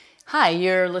Hi,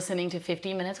 you're listening to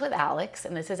 15 Minutes with Alex,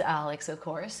 and this is Alex, of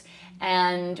course.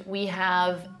 And we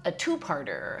have a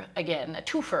two-parter, again, a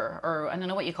twofer, or I don't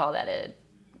know what you call that, a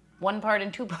one-part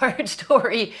and two-part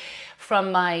story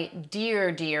from my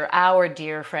our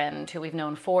dear friend who we've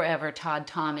known forever, Todd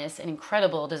Thomas, an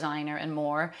incredible designer and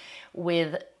more,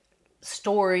 with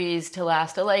stories to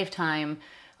last a lifetime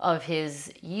of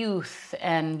his youth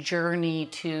and journey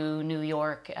to New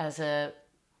York as a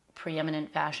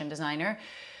preeminent fashion designer.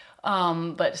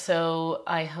 But so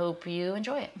I hope you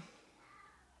enjoy it.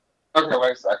 Okay,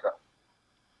 wait a second.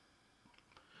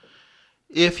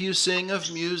 If you sing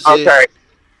of music. Okay,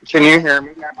 can you hear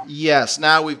me now? Yes,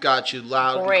 now we've got you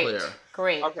loud and Great, clear.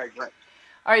 great. Okay, great.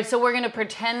 All right, so we're going to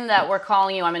pretend that we're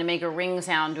calling you. I'm going to make a ring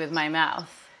sound with my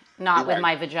mouth, not with Okay,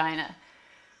 my vagina.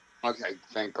 okay,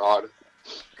 thank God.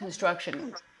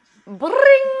 Construction. Bring,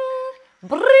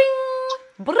 bring,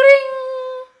 bring,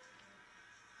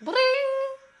 bring.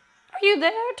 Are you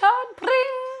there, Todd? Bring.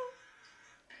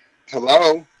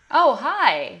 Hello, Oh,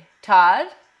 hi, Todd.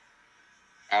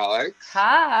 Alex.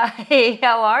 Hi,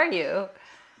 how are you?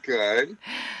 Good.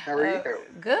 How are you?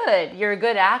 Good. You're a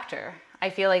good actor. I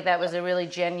feel like that was a really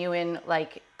genuine,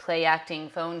 like, play acting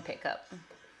phone pickup.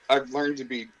 I've learned to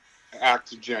be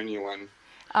act genuine.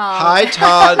 Hi,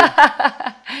 Todd.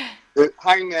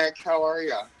 Hi, Nick. How are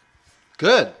you?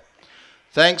 Good.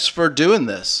 Thanks for doing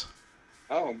this.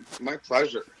 Oh, my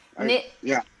pleasure. I Nick,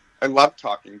 yeah, I love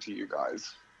talking to you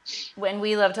guys. when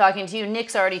we love talking to you,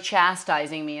 Nick's already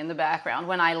chastising me in the background.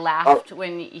 When I Oh, laughed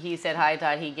when he said hi,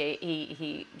 Todd, he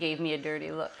gave me a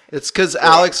dirty look. It's because yeah,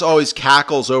 Alex always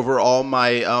cackles over all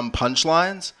my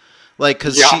punchlines. Like,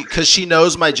 yeah, cause she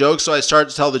knows my joke, so I start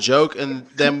to tell the joke, and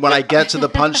then when I get to the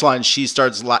punchline, she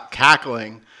starts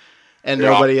cackling, and yeah.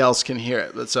 nobody else can hear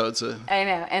it. But so it's a. I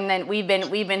know. And then we've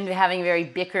been having very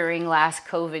bickering last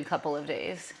COVID couple of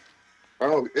days.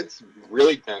 Oh, it's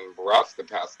really been rough the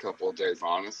past couple of days.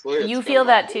 Honestly, it's You been feel like,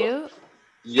 that too?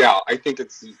 yeah. I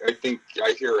think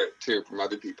I hear it too from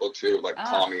other people too. Like, Oh,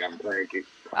 call me, I'm cranky,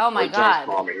 oh my or don't God.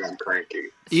 call me, I'm cranky.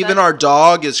 Even Such our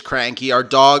dog is cranky. Our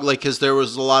dog, like, because there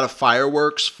was a lot of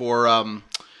fireworks for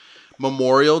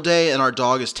Memorial Day, and our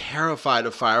dog is terrified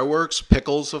of fireworks.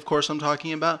 Pickles, of course, I'm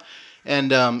talking about.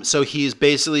 And so he's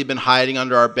basically been hiding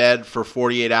under our bed for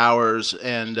 48 hours,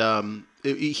 and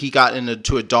he got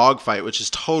into a dog fight, which is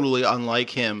totally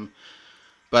unlike him.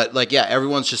 But, like, yeah,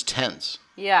 everyone's just tense.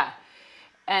 yeah.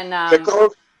 And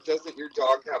Pickles, doesn't your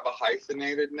dog have a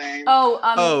hyphenated name? oh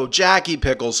Oh, Jackie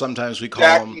Pickles, sometimes we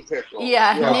call him. Jackie Pickles.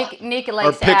 yeah, Yeah, Nick Or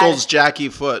likes to add Pickles Jackie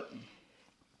Foot.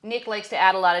 Nick likes to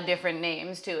add a lot of different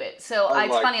names to it. So I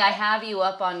it's like funny. I that. have you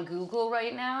up on Google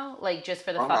right now, like just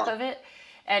for the Uh fuck huh. of it.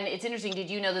 And it's interesting. Did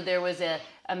you know that there was a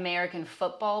American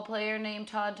football player named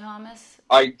Todd Thomas?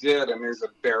 I did, and there's a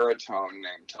baritone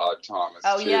named Todd Thomas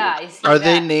Oh too, yeah, I see Are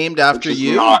they that. named after which is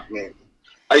you? not me.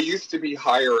 I used to be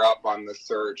higher up on the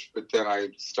search, but then I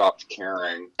stopped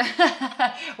caring.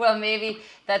 Well, maybe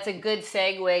that's a good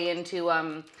segue into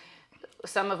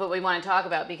some of what we want to talk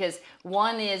about because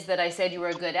one is that I said you were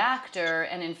a good actor,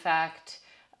 and in fact,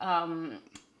 um,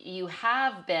 you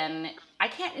have been. I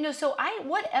can't, So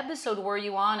what episode were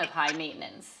you on of High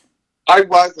Maintenance? I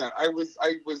wasn't. I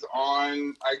was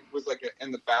on. I was like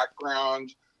in the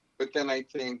background, but then I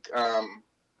think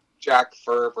Jack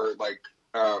Ferber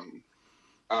um,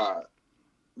 uh,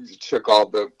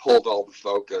 pulled all the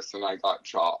focus, and I got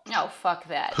chopped. No, fuck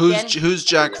that. Who's I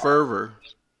Jack know. Ferver?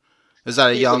 Is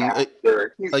that a He's an young?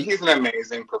 actor. A, He's an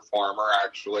amazing performer.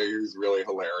 Actually, he's really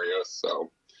hilarious.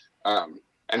 So,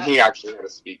 and Uh, he actually had a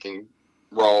speaking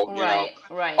role. You know. right,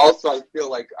 right, Also, I feel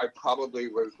like I probably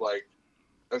was like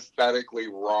aesthetically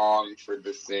wrong for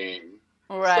the scene.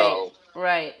 right, So,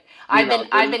 right. you I've know, been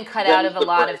I've been cut out them's of a the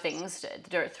lot of breaks. things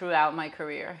throughout my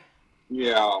career.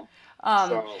 Yeah. Um,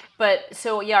 So, but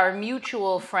so yeah, our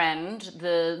mutual friend,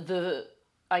 the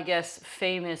I guess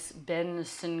famous Ben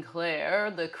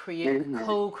Sinclair, the hmm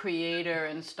co-creator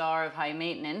and star of High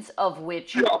Maintenance, of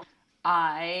which yeah,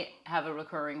 I have a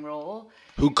recurring role.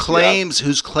 yes.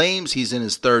 whose claims he's in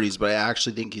his 30s, but I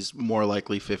actually think he's more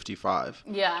likely 55.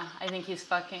 Yeah, I think he's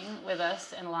fucking with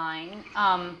us and lying.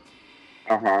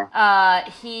 Uh huh.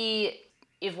 He,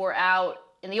 if we're out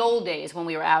in the old days when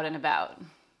we were out and about,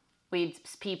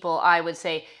 I would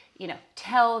say,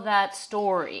 tell that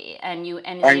story, and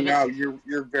I give it. know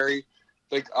you're very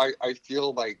like I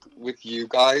feel like with you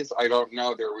guys, I don't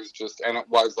know, there was just, and it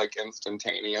was like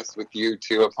instantaneous with you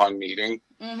too upon meeting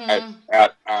at Mm-hmm.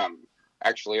 at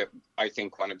actually at, I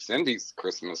think one of Cindy's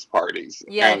Christmas parties,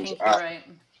 Yeah, I think you're right.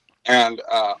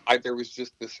 I there was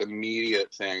just this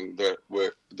immediate thing that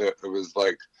it was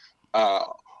like uh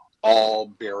all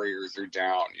barriers are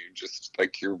down. You just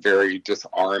like, you're very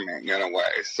disarming in a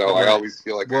way. So I Right. always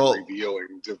feel like Well- I'm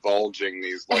revealing, divulging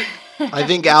these like I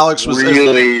think Alex was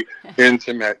really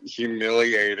intimate,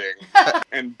 humiliating.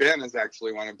 And Ben is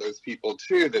actually one of those people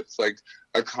too that's like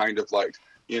a kind of like,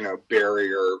 you know,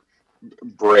 barrier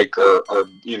breaker or,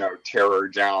 you know, terror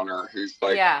downer, who's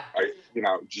like, Yeah. you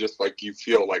know, just like you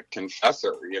feel like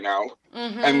confessor, you know.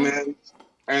 Mm-hmm.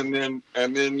 And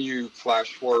then you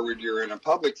flash forward, you're in a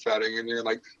public setting and you're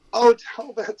like, oh,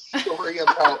 tell that story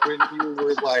about when you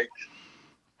were like,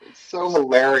 it's so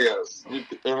hilarious. And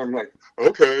I'm like,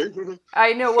 okay.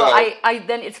 I know. Well, So- I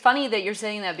then it's funny that you're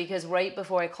saying that, because right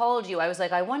before I called you, I was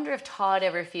like, I wonder if Todd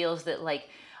ever feels that like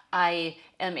I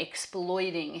am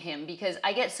exploiting him, because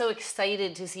I get so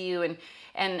excited to see you,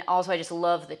 and also I just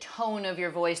love the tone of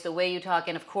your voice, the way you talk,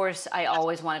 and of course I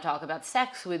always want to talk about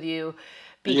sex with you,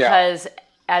 because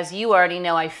as you already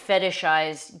know, I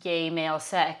fetishize gay male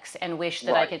sex and wish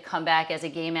that I Right. could come back as a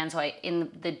gay man. So I in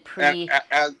the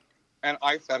and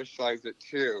I fetishize it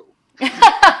too.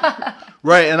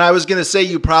 right. And I was going to say,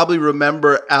 you probably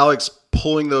remember Alex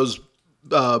pulling those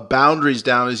boundaries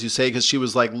down, as you say, because she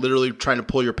was like literally trying to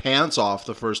pull your pants off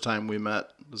the first time we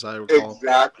met, as I recall.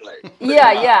 Exactly.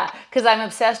 yeah, because I'm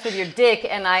obsessed with your dick,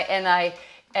 and I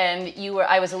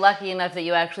was lucky enough that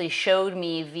you actually showed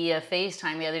me via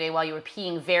FaceTime the other day while you were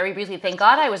peeing very briefly. Thank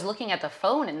God I was looking at the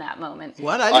phone in that moment.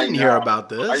 What? I didn't hear know. about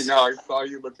this. I know. I saw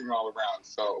you looking all around.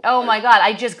 So. Oh my God!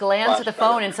 I just glanced at the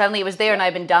Flash phone and suddenly it was there, and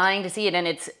I've been dying to see it, and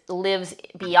it lives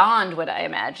beyond what I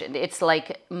imagined. It's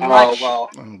like much. Oh well.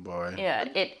 Oh boy. Yeah,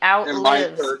 it In my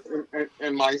outlives.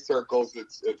 in my circles,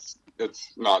 it's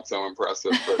not so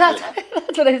impressive. But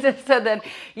That's what I just said then.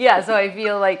 Yeah, so I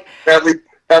feel like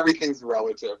everything's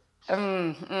relative.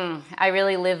 I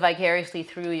really live vicariously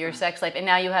through your sex life, and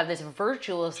now you have this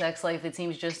virtual sex life that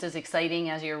seems just as exciting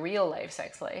as your real life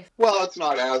sex life. Well, it's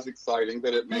not as exciting,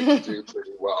 but it makes do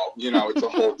pretty well. You know, it's a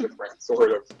whole different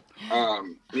sort of,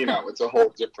 you know, it's a whole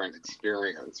different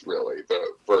experience, really, the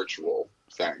virtual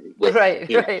thing. With, Right.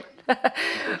 with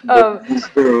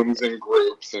Zooms and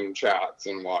groups and chats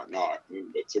and whatnot.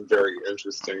 And it's a very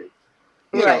interesting,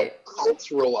 you know,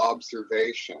 cultural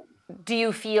observation. Do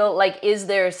you feel like, is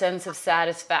there a sense of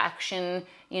satisfaction,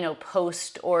 you know,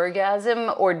 post-orgasm,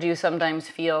 or do you sometimes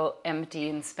feel empty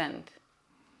and spent?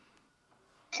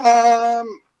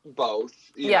 Both.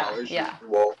 You know, as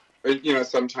usual. You know,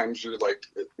 sometimes you're like,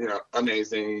 you know,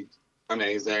 amazing,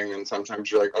 and sometimes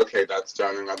you're like, okay, that's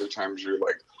done, and other times you're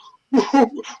like,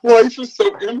 life is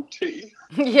so empty.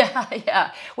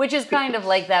 Yeah, which is kind of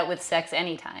like that with sex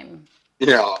anytime.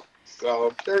 Yeah.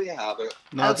 So there you have it.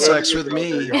 Not sex with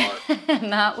me.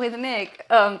 Not with Nick.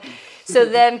 So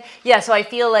then, so I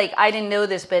feel like I didn't know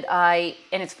this, but and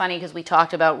it's funny because we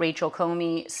talked about Rachel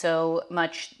Comey so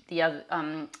much the other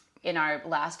in our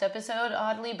last episode,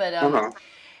 oddly, but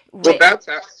well,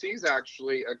 she's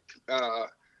actually a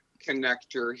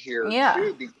connector here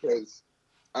too, because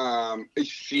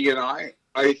she and I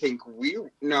think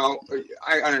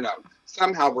I don't know,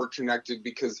 somehow we're connected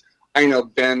because I know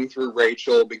Ben through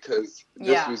Rachel, because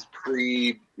this was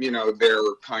pre, you know, their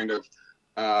kind of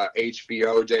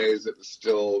HBO days. It was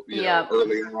still, you know,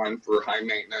 early on for High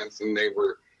Maintenance, and they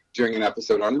were doing an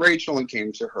episode on Rachel and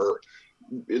came to her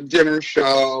dinner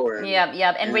show. And,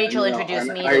 and Rachel introduced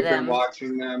me to them. I've been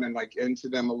watching them and like into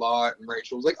them a lot. And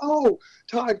Rachel was like, "Oh,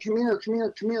 Todd, come here,"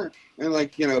 and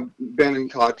like, you know, Ben and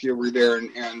Katya were there,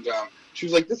 and she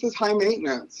was like, "This is High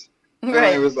Maintenance," and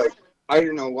I was like, I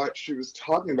didn't know what she was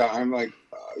talking about. I'm like,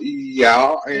 I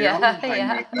am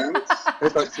High Maintenance. I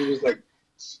thought she was like,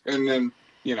 and then,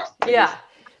 you know.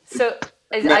 So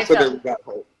I felt there was that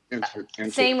whole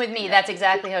same with me. That's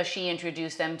exactly how she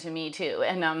introduced them to me too.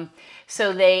 And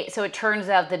so it turns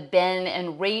out that Ben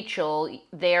and Rachel,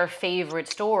 their favorite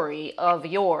story of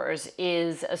yours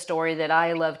is a story that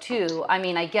I love too. I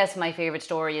mean, I guess my favorite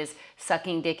story is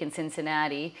Sucking Dick in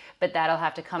Cincinnati, but that'll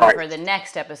have to come for the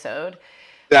next episode.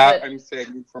 I'm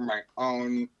saving for my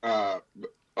own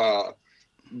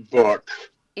book.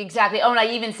 Exactly. Oh, and I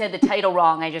even said the title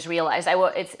wrong. I just realized.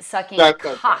 It's Sucking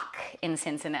Cock in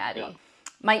Cincinnati. Yeah.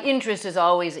 My interest is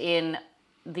always in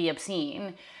the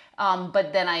obscene,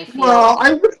 but then I feel... Well,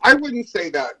 I wouldn't say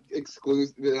that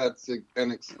that's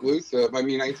an exclusive. I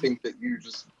mean, I think that you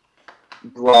just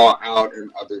draw out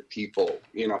in other people.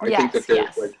 You know, I think that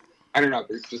there's like, I don't know,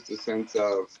 there's just a sense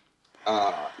of,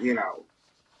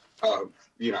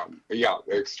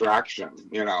 extraction,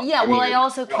 you know. Yeah, I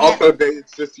also can't... Also,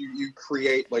 it's just you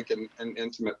create like an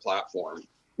intimate platform,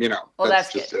 you know. Well,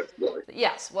 that's just good. It, really.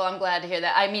 Yes, well, I'm glad to hear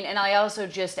that. I mean, and I also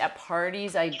just, at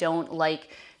parties, I don't like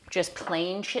just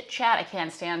plain chit-chat. I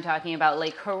can't stand talking about,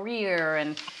 like, career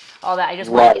and all that. I just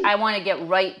Right. I want to get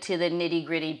right to the nitty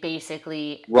gritty.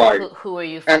 Basically, Right. who are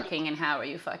you And fucking and how are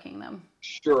you fucking them?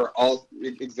 sure,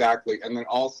 exactly. And then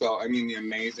also, I mean, the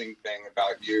amazing thing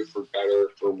about you, for better,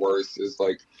 for worse, is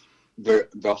like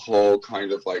the whole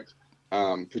kind of like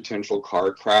potential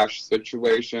car crash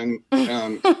situation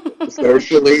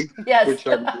socially, Yes. which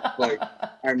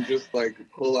I'm just like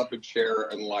pull up a chair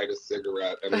and light a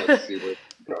cigarette and let's see where it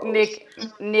goes.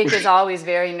 Nick is always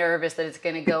very nervous that it's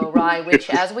going to go awry, which,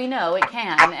 as we know, it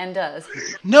can and does.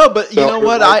 No, but you So know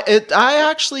what? I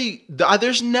actually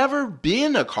there's never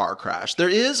been a car crash. There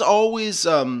is always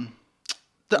I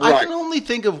Right. can only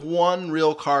think of one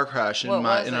real car crash in What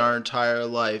was it? our entire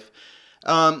life.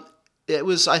 It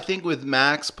was, I think, with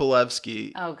Max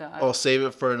Polevsky. Oh, God. I'll save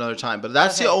it for another time. But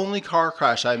that's the Okay. only car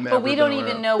crash I've ever But we don't been aware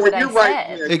even of. know Well, what I you're right,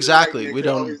 said. Nick. Exactly. You're right, We Nick.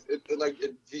 don't. Always,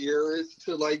 it veers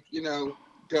to like,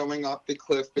 going off the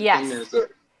cliff, but Yes. then there's a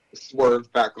swerve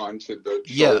back onto the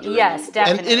Yeah. shoulder. Yes, and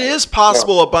definitely. And it is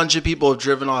possible a bunch of people have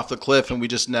driven off the cliff and we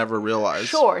just never realized.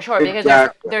 Sure, because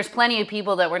Exactly. there's plenty of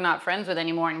people that we're not friends with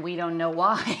anymore, and we don't know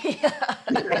why.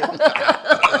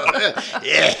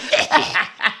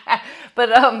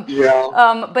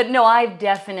 But no, I've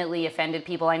definitely offended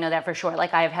people. I know that for sure.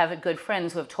 Like I have good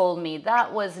friends who have told me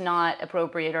that was not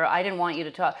appropriate, or I didn't want you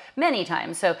to talk many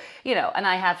times. So and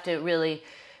I have to really,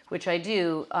 which I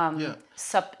do, lie on my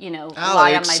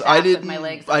Alex, back with my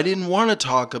legs. I didn't want to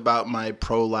talk about my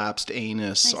prolapsed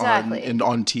anus Exactly.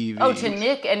 on TV. Oh, to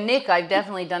Nick, and Nick, I've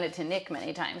definitely done it to Nick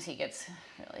many times. He gets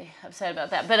really upset about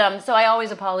that. But so I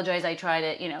always apologize. I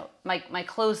try to, my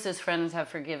closest friends have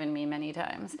forgiven me many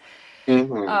times.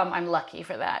 Mm-hmm. I'm lucky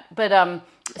for that. But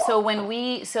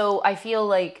so I feel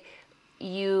like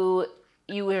you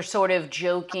were sort of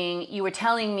joking. You were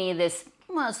telling me this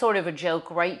sort of a joke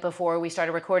right before we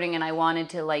started recording, and I wanted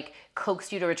to like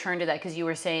coax you to return to that because you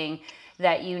were saying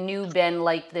that you knew Ben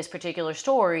liked this particular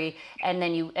story, and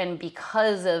then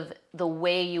because of the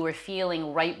way you were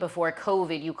feeling right before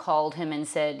COVID, you called him and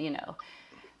said,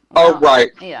 Oh,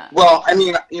 right. Yeah. Well, I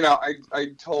mean,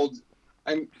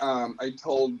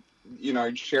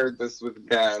 I shared this with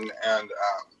Ben,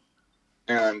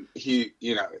 and he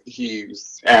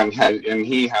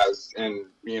has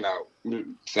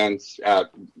since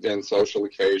in social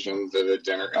occasions at a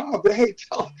dinner. Oh, but hey,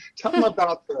 tell him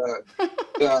about the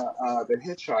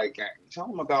hitchhiking. Tell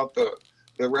him about the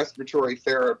respiratory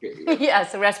therapy.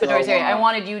 Yes, the respiratory therapy. I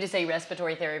wanted you to say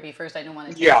respiratory therapy first. I didn't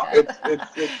want to say that.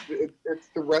 It's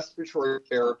the respiratory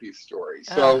therapy story.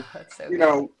 So, that's so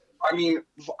good. I mean,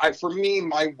 for me,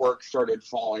 my work started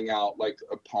falling out like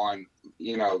upon,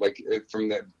 from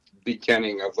the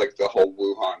beginning of like the whole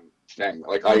Wuhan thing.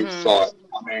 Like I saw it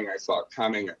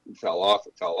coming, it fell off,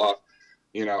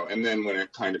 and then when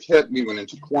it kind of hit, we went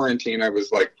into quarantine. I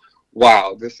was like,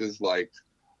 wow, this is like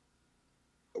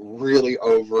really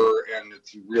over, and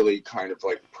it's really kind of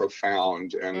like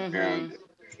profound, and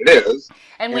it is.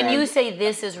 And when you say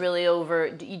this is really over,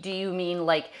 do you mean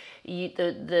like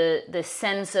the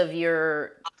sense of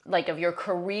your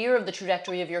career, of the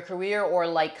trajectory of your career, or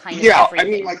like kind of everything? I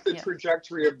mean like the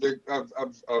trajectory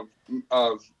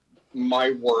of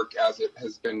my work as it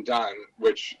has been done,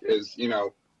 which is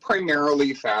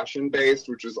primarily fashion based,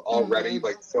 which is already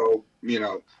like so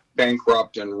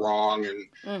bankrupt and wrong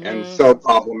and so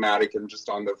problematic and just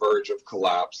on the verge of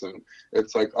collapse. And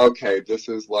it's like, okay, this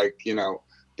is like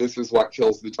this is what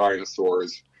kills the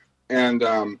dinosaurs. And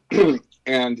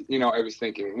and I was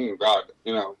thinking, God,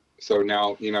 so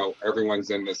now everyone's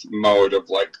in this mode of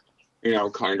like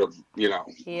kind of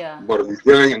what are we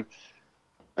doing? And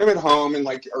I'm at home in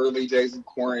like early days of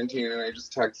quarantine, and I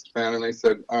just texted Ben and I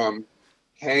said,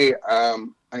 hey,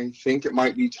 I think it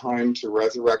might be time to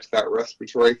resurrect that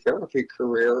respiratory therapy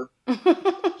career.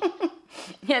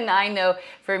 And I know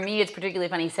for me it's particularly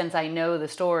funny since I know the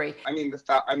story. I mean,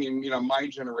 my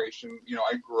generation,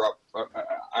 I grew up,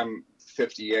 I'm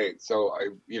 58, so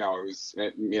it was,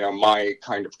 my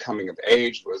kind of coming of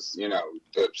age was,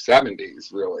 the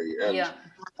 70s really. And,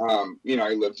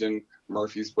 I lived in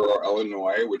Murfreesboro,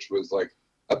 Illinois, which was like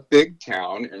a big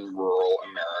town in rural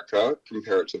America,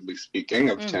 comparatively speaking,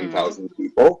 of 10,000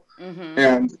 people.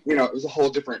 And, it was a whole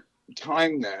different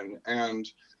time then. And,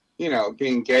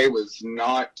 being gay was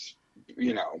not,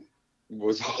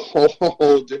 was a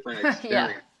whole different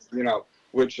experience,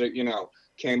 which,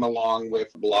 came along with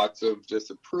lots of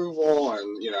disapproval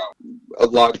and,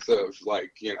 lots of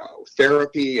like,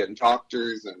 therapy and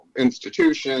doctors and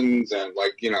institutions and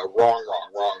like,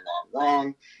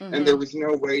 wrong. And there was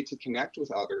no way to connect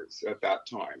with others at that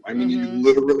time. I mean, you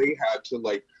literally had to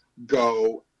like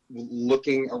go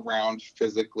looking around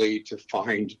physically to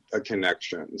find a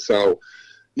connection. So,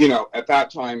 at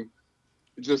that time,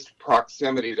 just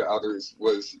proximity to others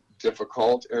was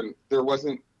difficult, and there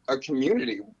wasn't a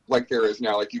community like there is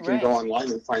now. Like you can go Right.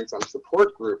 online and find some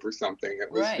support group or something. It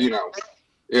was, Right.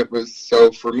 it was,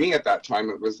 so for me at that time,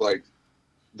 it was like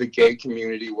the gay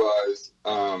community was,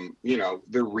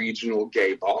 the regional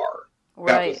gay bar.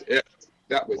 That was Right. it.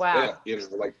 That was Wow.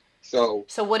 it. Like, so,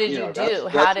 So what did you do?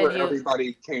 How that's did where you?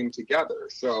 everybody came together.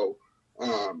 So,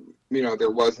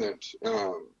 there wasn't,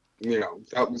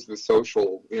 that was the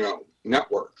social,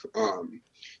 network.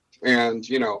 And,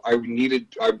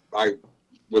 I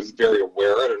was very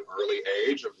aware at an early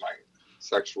age of my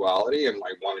sexuality, and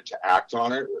I wanted to act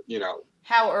on it,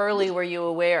 How early were you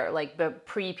aware? Like the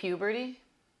pre-puberty?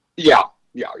 yeah,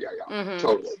 yeah, Mm-hmm.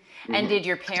 totally. And Hmm. did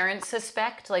your parents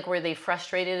suspect? Like, were they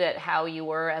frustrated at how you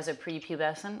were as a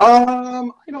prepubescent?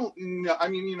 I don't know. I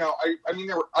mean,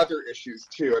 there were other issues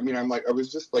too. I mean, I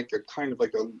was just like a kind of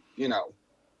like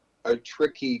a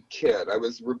tricky kid. I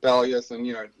was rebellious, and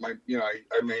I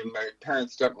mean, my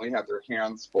parents definitely had their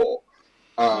hands full.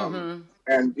 Um, Mm-hmm.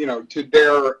 and to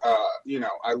their,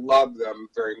 I love them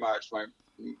very much.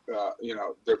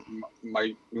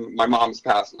 My mom's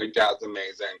passed. My dad's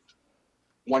amazing.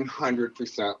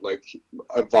 100% like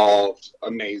evolved,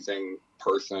 amazing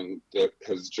person that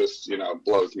has just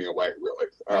blows me away really.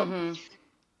 Mm-hmm.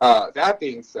 That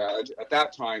being said, at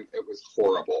that time it was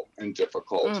horrible and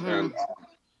difficult, Mm-hmm.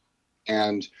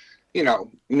 and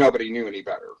nobody knew any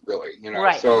better really,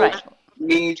 Right, so right.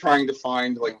 me trying to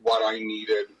find like what I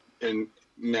needed, and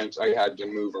meant I had to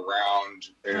move around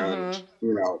and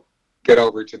Mm-hmm. get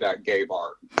over to that gay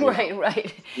bar, Right,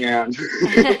 right. and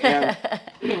and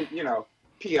you know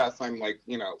P.S. I'm like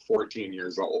 14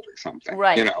 years old or something,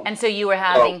 Right. And so you were so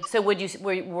having, so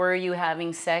were you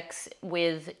having sex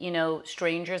with,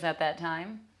 strangers at that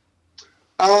time?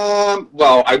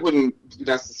 well, I wouldn't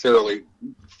necessarily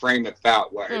frame it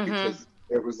that way, Mm-hmm. because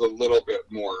it was a little bit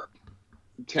more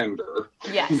tender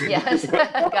Yes, yes.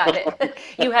 Got it.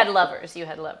 You had lovers. You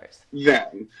had lovers.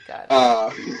 then. Got it.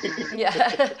 Uh,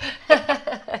 Yeah.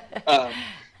 um,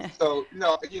 so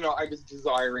no, I was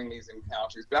desiring these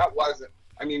encounters. That wasn't.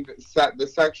 I mean, the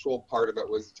sexual part of it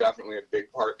was definitely a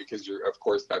big part, because of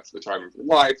course, that's the time of your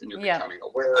life, and you're Yeah. becoming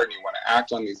aware, and you want to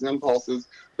act on these impulses.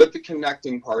 But the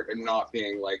connecting part, and not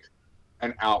being like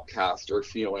an outcast, or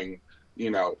feeling,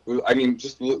 I mean,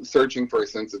 just searching for a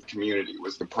sense of community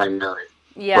was the primary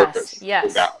Yes, purpose for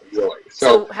yes. that, really.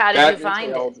 So So how did you that find it?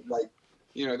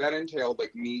 entailed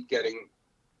like, me getting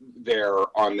there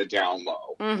on the down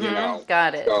low, Mm-hmm.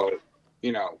 Got it. so,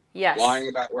 you know, Yes. lying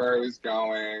about where I was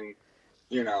going,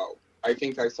 you know, I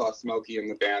think I saw Smokey and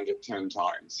the Bandit 10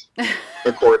 times,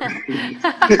 according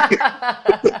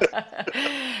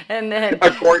And then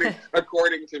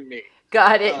according to me.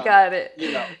 got it, Um, got it.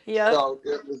 you know, Yep. so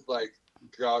it was like,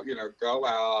 go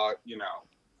out,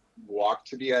 walk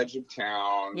to the edge of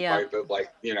town by Yep.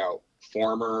 the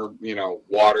former,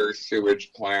 water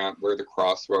sewage plant where the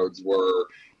crossroads were,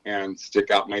 and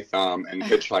stick out my thumb and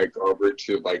hitchhike over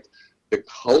to like the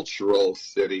cultural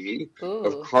city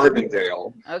of Ooh.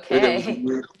 Carbondale,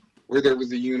 where there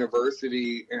was a Okay.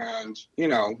 university, and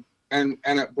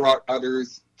and it brought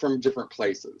others from different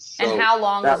places. And So how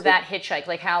long was that was that hitchhike?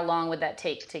 Like how long would that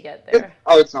take to get there?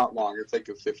 it's not long. It's like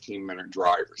a 15-minute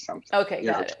drive or something. Okay,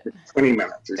 got it. 20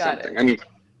 minutes or Got something. it. I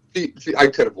mean, I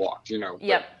could have walked, but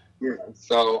Yep.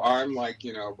 so I'm like,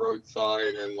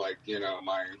 roadside, and like,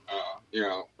 my,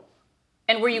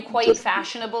 And were you quite just,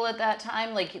 fashionable at that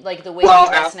time? Like the way you well,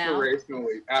 dress now?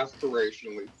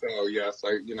 aspirationally. So yes,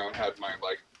 I, had my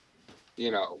like,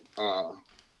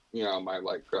 my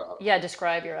like, Yeah,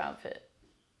 describe your outfit.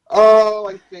 oh,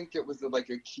 I think it was like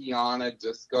a Kiana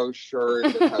disco shirt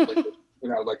that had like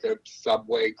a, like a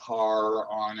subway car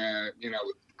on it,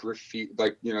 with graffiti,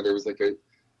 like, there was like a,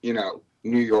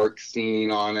 New York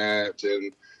scene on it,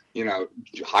 and,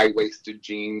 high-waisted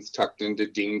jeans tucked into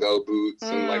dingo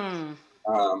boots, and like,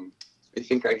 Mm. I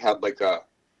think I had like a,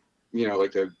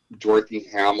 like a Dorothy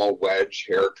Hamill wedge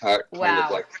haircut, kind of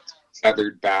Wow. like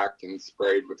feathered back and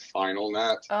sprayed with final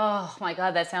net. Oh my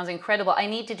God, that sounds incredible. I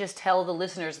need to just tell the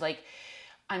listeners, like,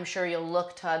 I'm sure you'll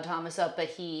look Todd Thomas up, but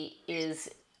he is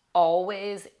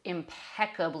always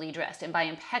impeccably dressed. And by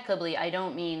impeccably, I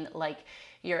don't mean like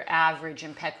your average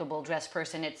impeccable dressed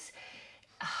person. It's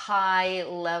high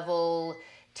level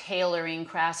tailoring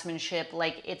craftsmanship.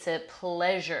 Like it's a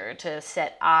pleasure to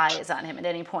set eyes on him at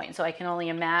any point. So I can only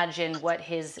imagine what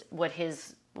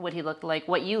he looked like,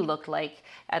 what you looked like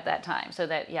at that time. So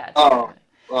that, yeah, it's Oh,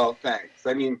 well, thanks.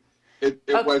 I mean, it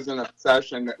okay. was an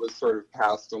obsession that was sort of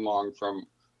passed along from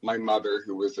my mother,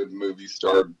 who was a movie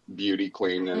star beauty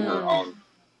queen in her Mm, own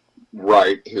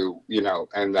right, who,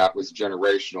 and that was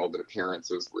generational, that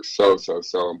appearances were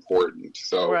so important.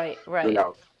 So, Right, you right.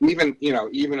 know,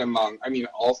 even among, I mean,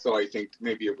 also I think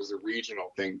maybe it was a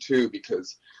regional thing too,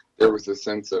 because there was a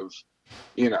sense of,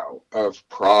 of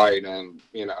pride and,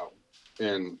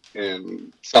 in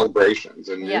celebrations,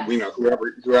 and Yes.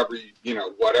 whoever,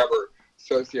 whatever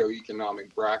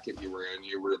socioeconomic bracket you were in,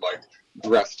 you were like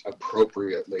dressed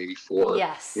appropriately for, you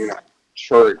Yes. know,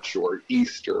 church or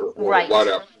Easter or Right.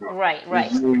 whatever, Right,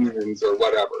 right. reunions or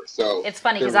whatever. So It's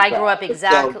funny there because was I grew that. up But so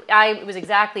exactly. It was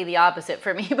exactly the opposite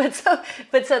for me. But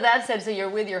so that said, so you're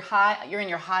with your you're in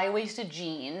your high waisted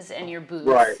jeans and your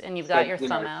right, boots, and you've got spent your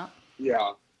thumb out.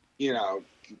 yeah,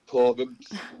 pull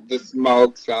the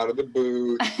smokes out of the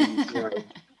boots, and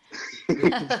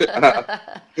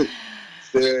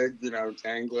cig,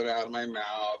 dangle it out of my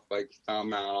mouth, like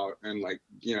thumb out, and like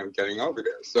getting over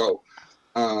there. So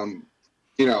um,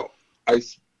 you know, I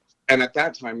and at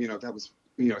that time, that was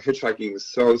hitchhiking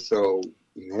was so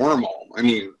normal. I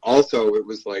mean, also it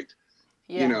was like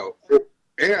you Yeah. know,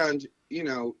 and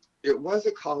it was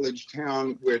a college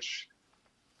town, which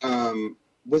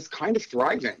was kind of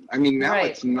thriving. I mean, now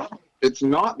Right. it's not. It's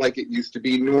not like it used to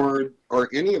be, nor or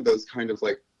any of those kind of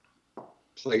like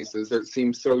places that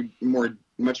seem so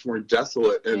much more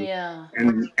desolate and Yeah.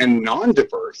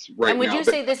 non-diverse And right would now. you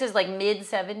But say this is like mid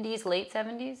 '70s, late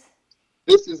 '70s?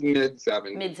 this is mid Mid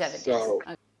 70s. '70s. So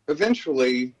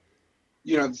eventually,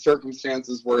 the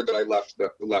circumstances were that I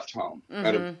left home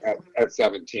Mm-hmm. at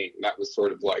 17. That was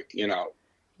sort of like, Yeah.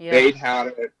 they'd had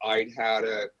it, I'd had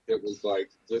it. It was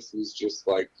like, this was just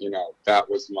like, that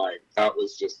was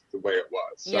just the way it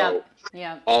was. So Yep.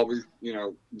 Yep. always,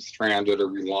 stranded or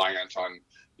reliant on,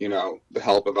 the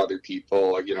help of other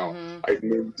people. Mm-hmm. I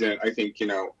moved in, I think,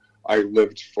 I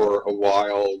lived for a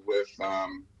while with,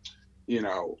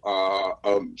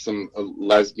 some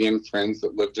lesbian friends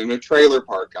that lived in a trailer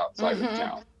park outside of Mm-hmm.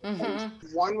 town. And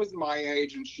Mm-hmm. one was my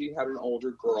age, and she had an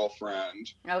older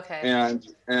girlfriend, Okay. and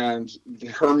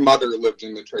her mother lived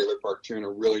in the trailer park too, and a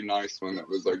really nice one that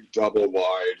was like double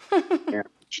wide, and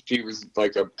she was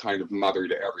like a kind of mother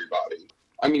to everybody.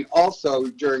 I mean, also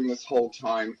during this whole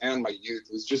time and my youth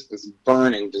was just this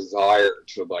burning desire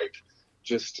to like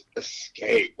just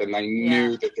escape, and I Yeah.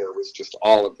 knew that there was just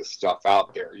all of the stuff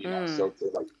out there, Mm. so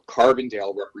like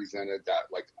Carbondale represented that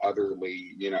like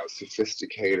otherly,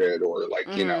 sophisticated or like,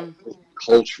 Mm-hmm.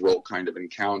 cultural kind of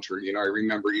encounter. I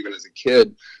remember even as a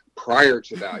kid prior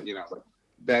to that, like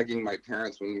begging my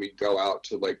parents when we'd go out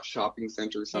to like shopping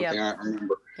center or something. Yep. I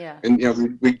remember, Yeah.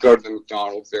 and we'd go to the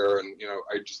McDonald's there, and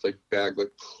I just like beg,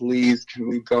 like, please, can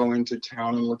we go into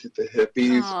town and look at the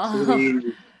hippies, Oh. please?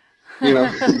 You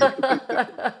know,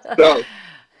 so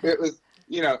it was,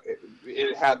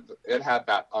 it had that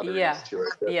Yeah. otherness to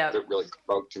it that, Yep. that really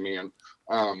spoke to me. And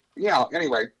yeah,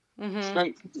 anyway,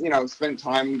 Mm-hmm. spent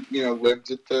time,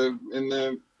 lived at in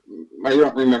the, I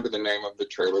don't remember the name of the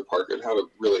trailer park. It had a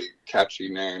really catchy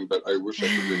name, but I wish I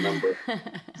could remember.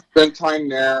 Spent time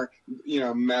there,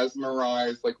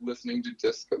 mesmerized, like listening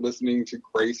to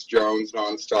Grace Jones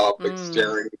nonstop, like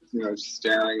Mm.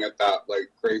 staring at that like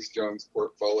Grace Jones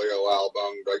portfolio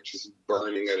album, like just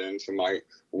burning it into my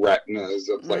retinas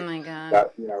of Oh like my God.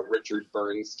 that, Richard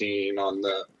Bernstein on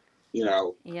the,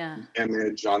 Yeah.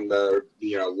 image on the,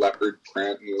 leopard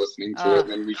print, and listening to it. Oh. And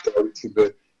then we go to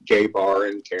the gay bar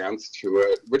and dance to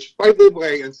it, which by the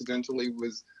way, incidentally,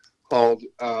 was called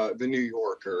the New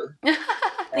Yorker.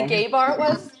 The gay bar it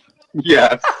was?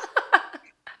 Yes.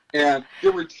 And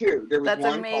there were two. There was That's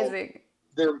one called amazing.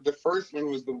 the first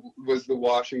one was the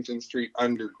Washington Street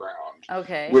Underground,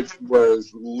 Okay. which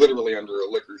was literally under a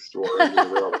liquor store under the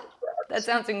railroad That tracks.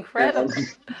 sounds incredible.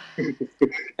 And,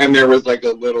 and there was like a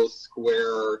little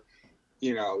square,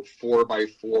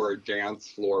 4x4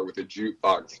 dance floor with a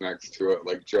jukebox next to it,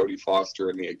 like Jodie Foster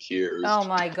and the Oh Accused.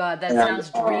 my God, that And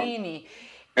sounds dreamy.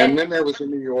 and And then there was the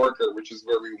New Yorker, which is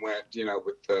where we went,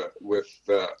 with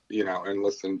the and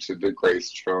listened to the Grace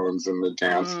Jones and the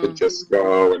dance, the mm.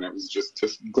 disco, and it was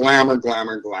just glamour,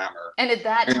 glamour, glamour. And at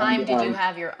that time, And did you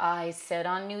have your eyes set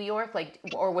on New York, like,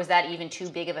 or was that even too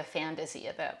big of a fantasy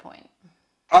at that point?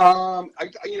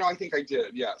 I think I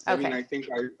did. Yes, I mean,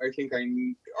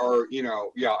 Okay. or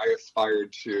yeah, I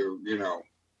aspired to,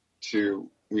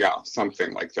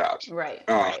 something like that. Right.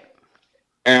 Uh, Right.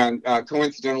 And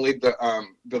coincidentally,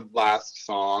 the last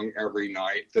song every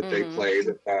night that they Mm-hmm. played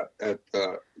at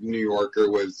the New Yorker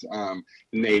was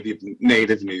Native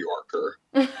New Yorker.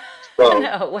 So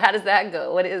No. How does that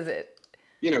go? What is it?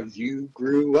 you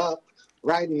grew up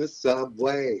riding the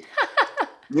subway.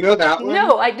 You know that one?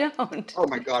 No, I don't. Oh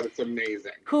my God, it's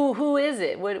amazing. Who is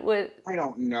it? What? I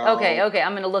don't Okay, know. okay.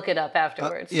 I'm gonna look it up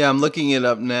afterwards. Yeah, I'm looking it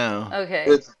up now. Okay.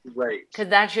 It's great. Because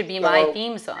that should be my So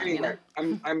theme song, you anyway,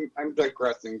 know? I'm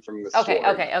digressing from the Okay,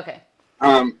 story. okay, okay.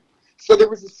 So there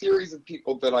was a series of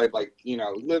people that I like,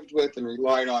 lived with and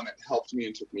relied on that helped me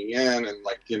and took me in, and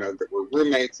like, that were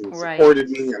roommates and Right. supported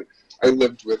me. And I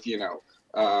lived with,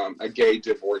 a gay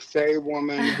divorcee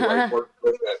woman who I worked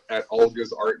with at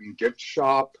Olga's Art and Gift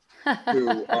Shop,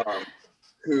 who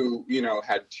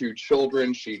had 2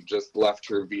 children. She just left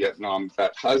her Vietnam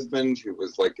vet husband who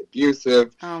was like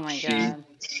abusive. Oh my God.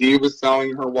 She was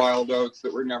sowing her wild oats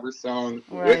that were never sown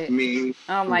with Right. me.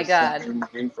 Oh Who my was God. sowing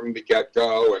mine from the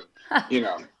get-go. And she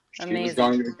was Amazing.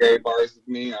 going to the gay bars with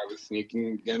me. I was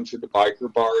sneaking into the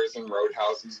biker bars and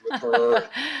roadhouses with her.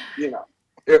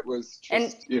 It was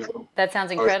just, That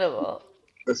sounds incredible.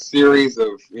 a series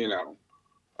of,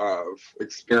 of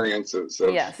experiences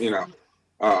of, Yes.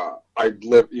 I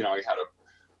lived, I had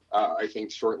I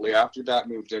think shortly after that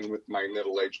moved in with my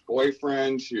middle-aged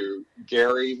boyfriend,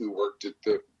 Gary, who worked at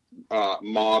the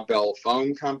Ma Bell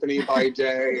Phone Company by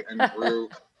day and grew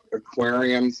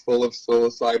aquariums full of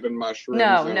psilocybin mushrooms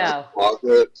in our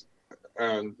closet,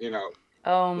 and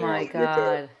Oh my with God.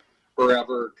 a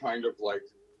forever kind of like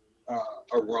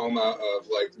aroma of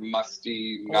like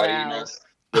musty nuttiness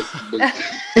was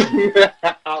in the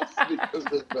house because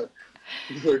of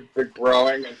the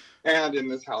growing, and in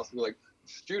this house were like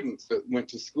students that went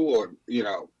to school,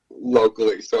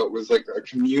 locally, so it was like a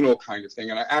communal kind of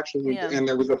thing. And I actually and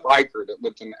there was a biker that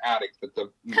lived in the attic that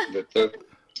the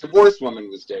divorced woman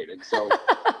was dating. So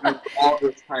all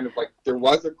this kind of like there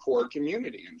was a core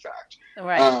community, in fact.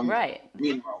 Right.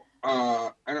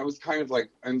 And it was kind of like,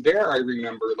 and there I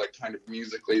remember like kind of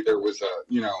musically there was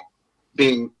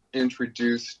being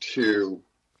introduced to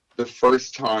the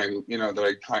first time,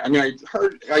 that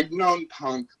I'd known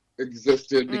punk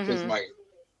existed because my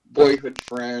boyhood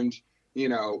friend,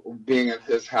 being at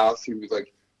his house, he was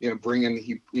like, we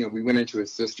went into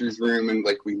his sister's room and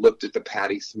like we looked at the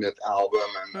Patti Smith album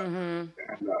and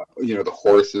the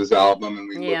Horses album, and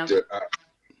we looked at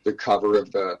the cover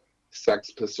of the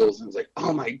Sex Pistols and was like,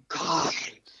 oh my God,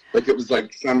 like it was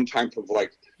like some type of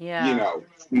like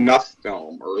snuff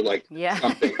film or like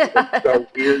something so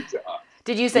weird to us.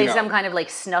 Did you say some kind of like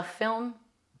snuff film?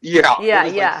 Yeah.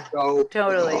 Yeah. So,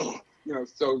 totally.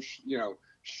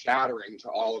 Shattering to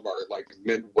all of our like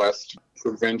Midwest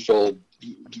provincial,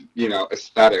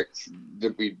 aesthetics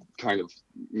that we kind of,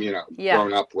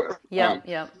 grown up with.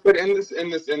 Yeah. But in the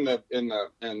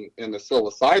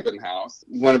psilocybin house,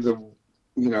 one of the,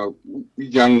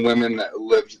 young women that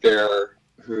lived there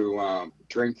who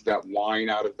drank that wine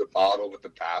out of the bottle with the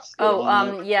basket.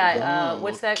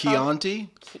 What's that called? Chianti?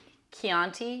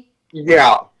 Chianti?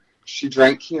 Yeah, she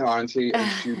drank Chianti, and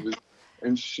she was,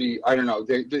 I don't know.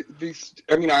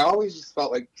 I always just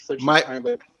felt like such a kind of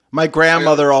like. My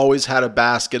grandmother always had a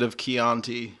basket of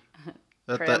Chianti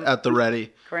at the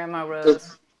ready. Grandma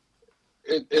Rose.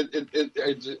 It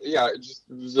just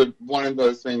was one of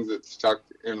those things that stuck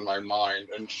in my mind,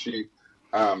 and she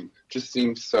just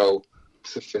seemed so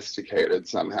sophisticated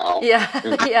somehow. Yeah.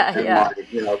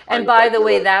 And by the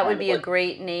way, that would be a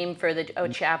great name for a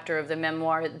chapter of the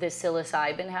memoir, The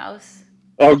Psilocybin House.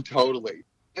 Oh, totally.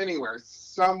 Anywhere,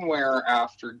 somewhere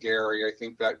after Gary, I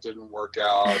think that didn't work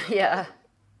out. Yeah.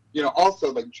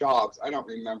 Also like jobs. I don't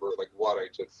remember like what I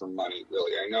did for money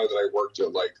really. I know that I worked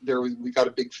at like we got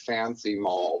a big fancy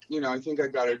mall. I think I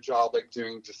got a job like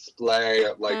doing display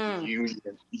at like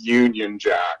Union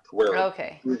Jack, where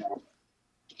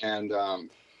and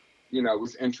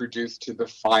was introduced to the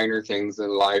finer things in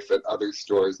life at other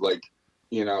stores like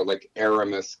like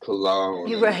Aramis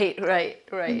cologne. Right.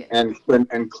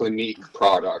 And Clinique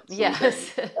products.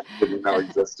 Yes. That didn't know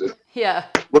existed. Yeah.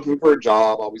 Looking for a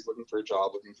job, always looking for a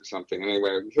job, looking for something.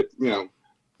 Anyway,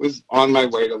 was on my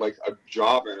way to like a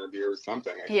job interview or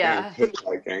something. I think,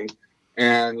 hitchhiking.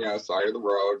 And, side of the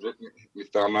road, your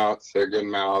thumb out, cig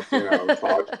in mouth,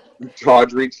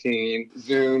 Todd routine,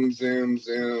 zoom,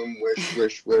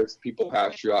 wish, people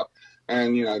pass you up.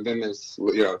 And, then there's,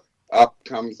 up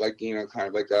comes like, kind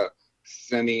of like a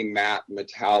semi-matte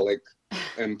metallic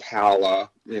Impala,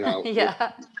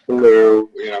 blue,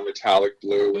 metallic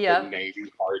blue with a navy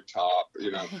hard top,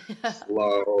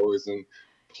 slows and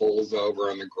pulls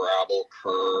over on the gravel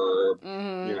curb,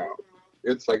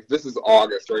 It's like, this is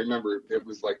August. I remember it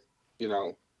was like,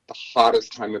 the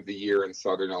hottest time of the year in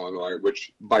Southern Illinois,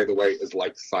 which, by the way, is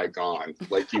like Saigon.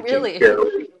 Like you really? can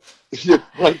barely,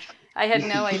 like I had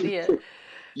no idea.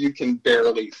 You can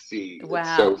barely see. Wow.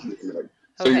 It's so humid.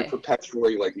 So you're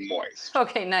perpetually like moist.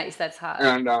 Okay, nice. That's hot.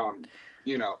 And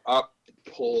up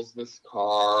pulls this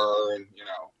car, and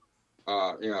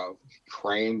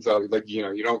cranes out, like,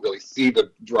 you don't really see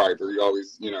the driver. You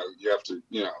always, you have to,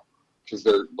 because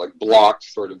they're like blocked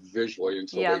sort of visually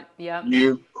until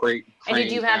you crane. And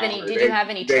did you have any? Did you have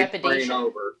any trepidation?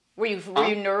 Over. Were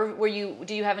you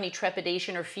do you have any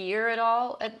trepidation or fear at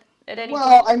all at any?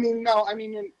 Well, point? I mean, no.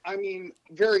 I mean,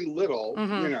 very little.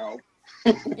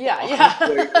 Yeah.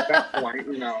 At that point,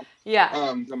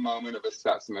 Yeah. The moment of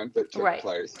assessment that took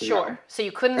place. Sure. So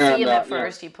you couldn't see him at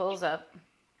first. He pulls up.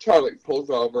 Charlie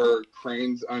pulls over,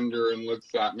 cranes under, and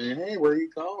looks at me. Hey, where are you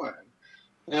going?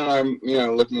 And I'm,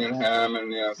 looking at him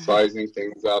and, sizing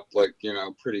things up, like,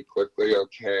 pretty quickly.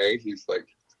 Okay. He's like,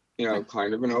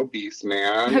 kind of an obese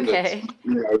man. Okay.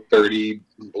 That's,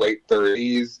 late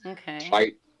 30s. Okay.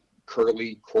 Tight,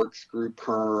 curly corkscrew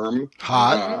perm.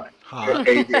 Hot.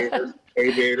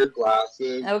 Aviator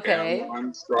glasses. Okay.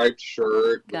 One striped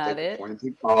shirt. Got with it. A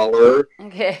pointy collar.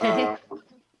 Okay. Kind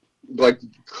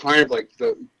of like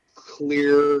the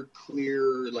clear,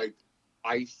 like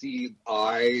icy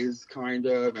eyes, kind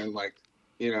of, and like,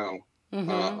 and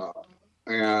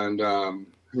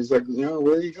he's like,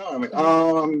 where are you going? I'm like,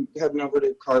 I'm heading over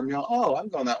to Carbondale. Oh, I'm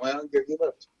going that way. I'll give you a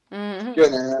lift.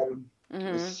 Get in,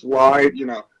 slide,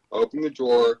 open the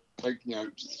drawer, like,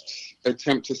 just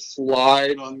attempt to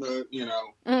slide on the,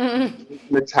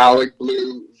 metallic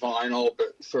blue vinyl,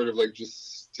 but sort of like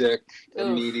just stick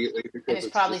immediately, because and it's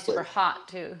probably super hot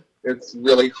too. It's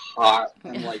really hot,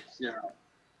 and like,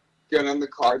 get in the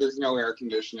car. There's no air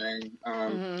conditioning.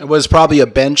 It was probably a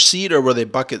bench seat, or were they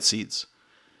bucket seats?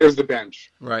 It was the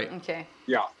bench. Right. Okay.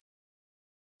 Yeah.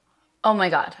 Oh my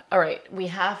God. All right. We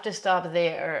have to stop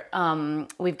there.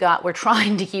 We're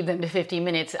trying to keep them to 15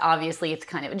 minutes. Obviously, it's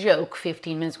kind of a joke.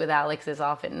 15 minutes with Alex is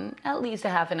often at least a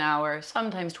half an hour,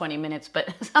 sometimes 20 minutes,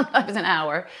 but sometimes an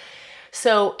hour.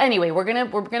 So anyway, we're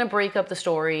gonna break up the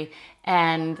story,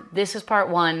 and this is part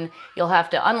 1. You'll have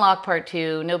to unlock part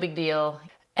 2. No big deal.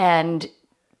 And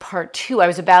part 2, I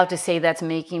was about to say that's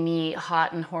making me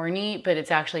hot and horny, but it's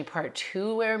actually part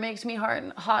 2 where it makes me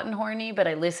hot and horny, but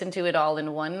I listened to it all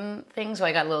in one thing, so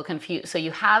I got a little confused. So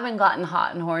you haven't gotten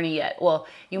hot and horny yet. Well,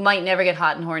 you might never get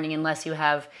hot and horny unless you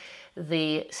have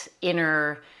the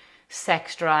inner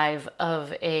sex drive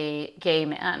of a gay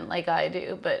man like I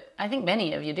do, but I think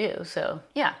many of you do, so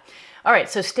yeah. All right,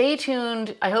 so stay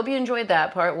tuned. I hope you enjoyed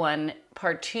that, part 1.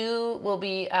 Part 2 will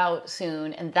be out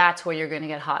soon, and that's where you're going to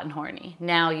get hot and horny.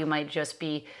 Now you might just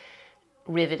be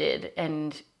riveted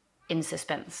and in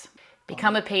suspense.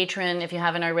 Become a patron if you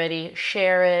haven't already.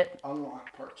 Share it.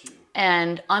 Unlock part 2.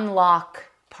 And unlock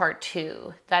part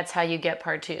 2. That's how you get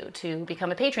part 2, to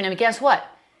become a patron. And guess what?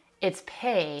 It's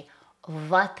pay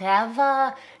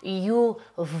whatever you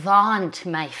want,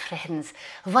 my friends.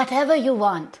 Whatever you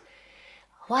want.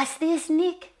 What's this,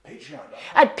 Nick? Patreon.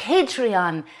 At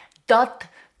patreon.com.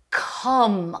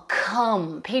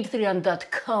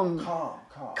 Patreon.com.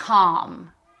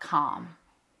 Calm.